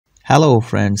Hello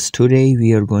friends, today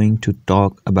we are going to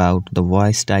talk about the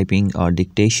voice typing or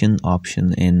dictation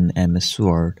option in MS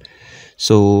Word.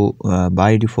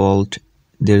 By default,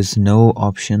 there's no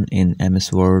option in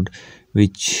MS Word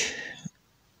which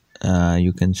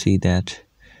you can see that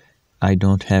I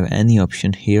don't have any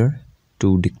option here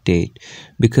to dictate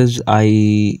because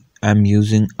I am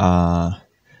using a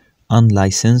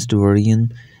unlicensed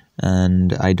version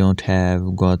and I don't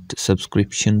have got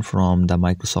subscription from the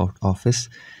Microsoft Office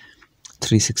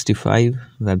 365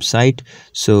 website.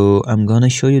 So I'm gonna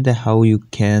show you the how you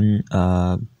can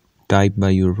type by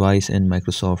your voice in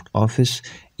Microsoft Office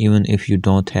even if you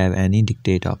don't have any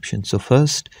dictate option. So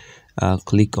first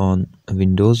click on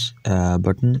Windows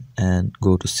button and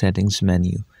go to settings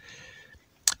menu.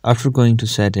 After going to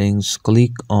settings,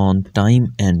 click on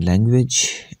time and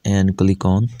language and click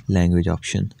on language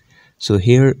option. So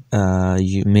here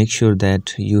you make sure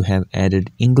that you have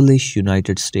added English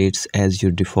United States as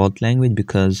your default language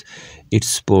because it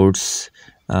supports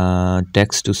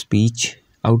text to speech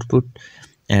output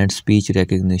and speech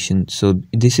recognition. So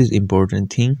this is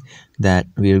important thing that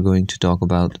we are going to talk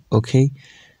about. Okay,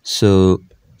 so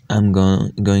I'm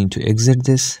going to exit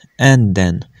this and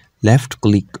then left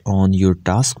click on your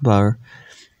taskbar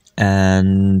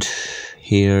and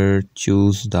here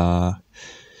choose the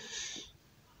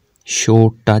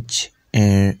show touch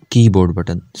and keyboard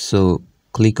button. So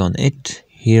click on it.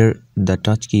 Here the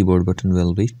touch keyboard button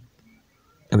will be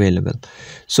available.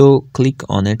 So click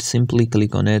on it, simply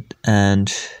click on it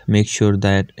and make sure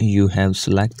that you have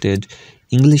selected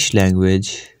English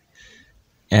language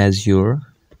as your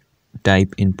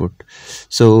type input.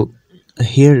 So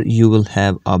here you will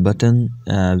have a button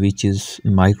which is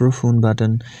microphone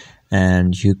button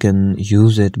and you can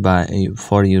use it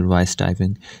for your voice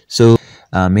typing. So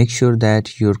make sure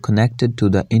that you're connected to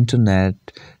the internet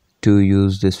to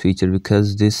use this feature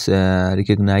because this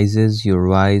recognizes your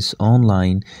voice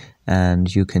online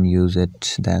and you can use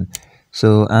it then.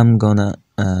 So I'm gonna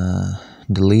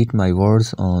delete my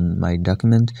words on my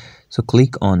document. So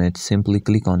click on it, simply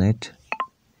click on it.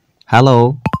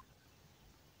 Hello.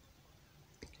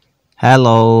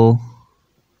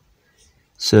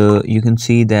 So you can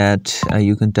see that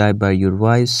you can type by your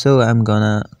voice. So I'm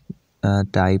gonna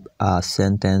type a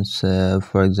sentence,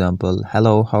 for example,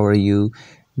 hello, how are you,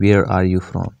 where are you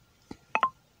from?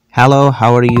 Hello,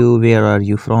 how are you, where are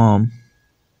you from?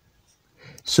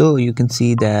 So you can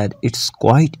see that it's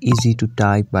quite easy to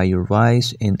type by your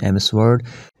voice in MS Word.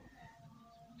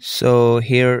 So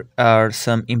here are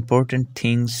some important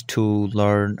things to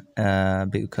learn.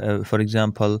 For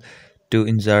example, to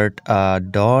insert a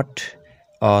dot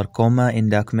or comma in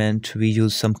document, we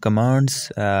use some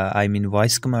commands, I mean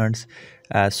voice commands.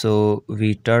 So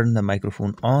we turn the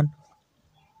microphone on.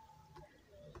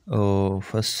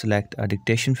 First select a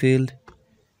dictation field.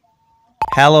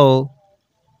 Hello,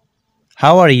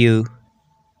 how are you?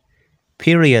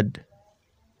 Period.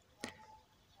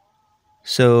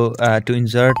 So to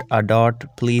insert a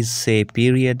dot, please say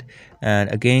period.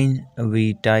 And again,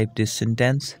 we type this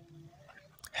sentence.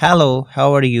 Hello,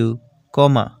 how are you?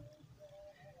 Comma.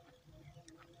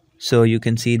 So you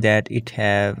can see that it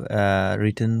have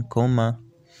written comma.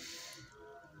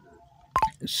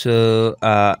 So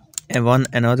and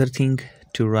another thing,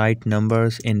 to write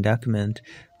numbers in document,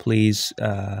 please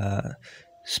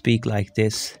speak like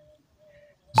this: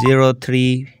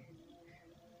 03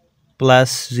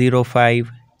 plus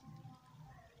 05,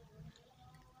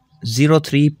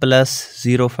 03 plus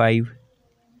 05.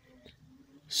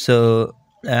 So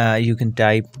you can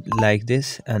type like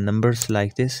this and numbers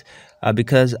like this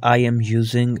because I am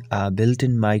using a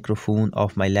built-in microphone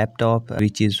of my laptop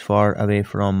which is far away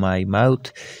from my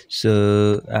mouth.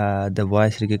 So the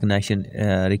voice recognition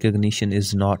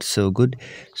is not so good.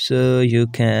 So you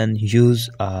can use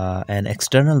an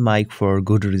external mic for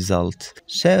good results.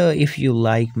 So if you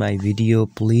like my video,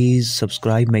 please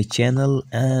subscribe my channel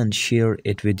and share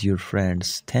it with your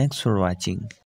friends. Thanks for watching.